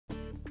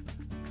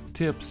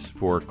tips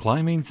for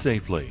climbing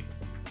safely.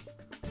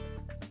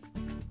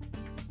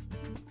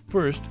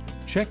 First,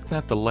 check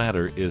that the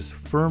ladder is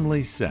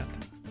firmly set.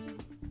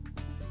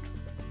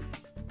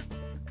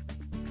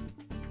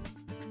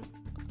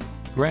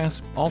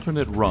 Grasp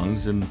alternate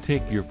rungs and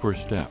take your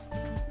first step.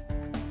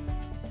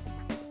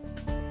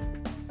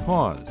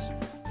 Pause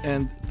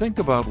and think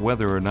about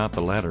whether or not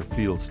the ladder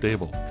feels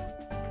stable.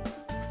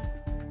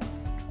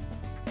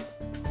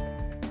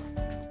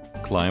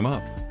 Climb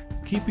up,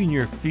 keeping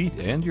your feet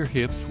and your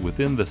hips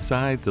within the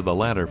sides of the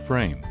ladder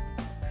frame.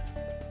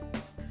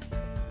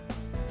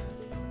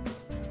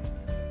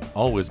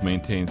 Always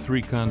maintain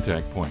 3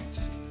 contact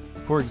points.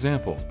 For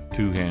example,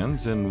 2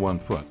 hands and 1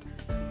 foot.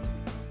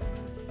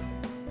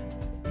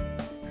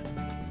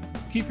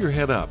 Keep your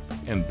head up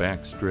and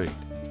back straight.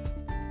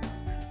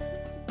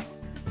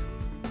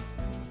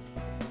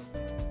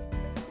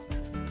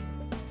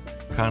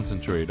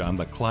 Concentrate on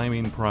the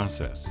climbing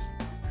process.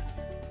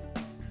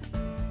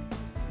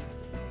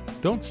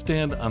 Don't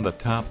stand on the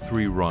top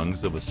 3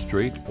 rungs of a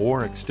straight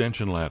or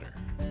extension ladder.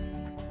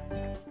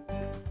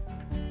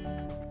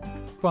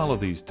 Follow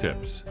these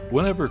tips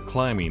whenever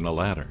climbing a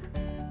ladder.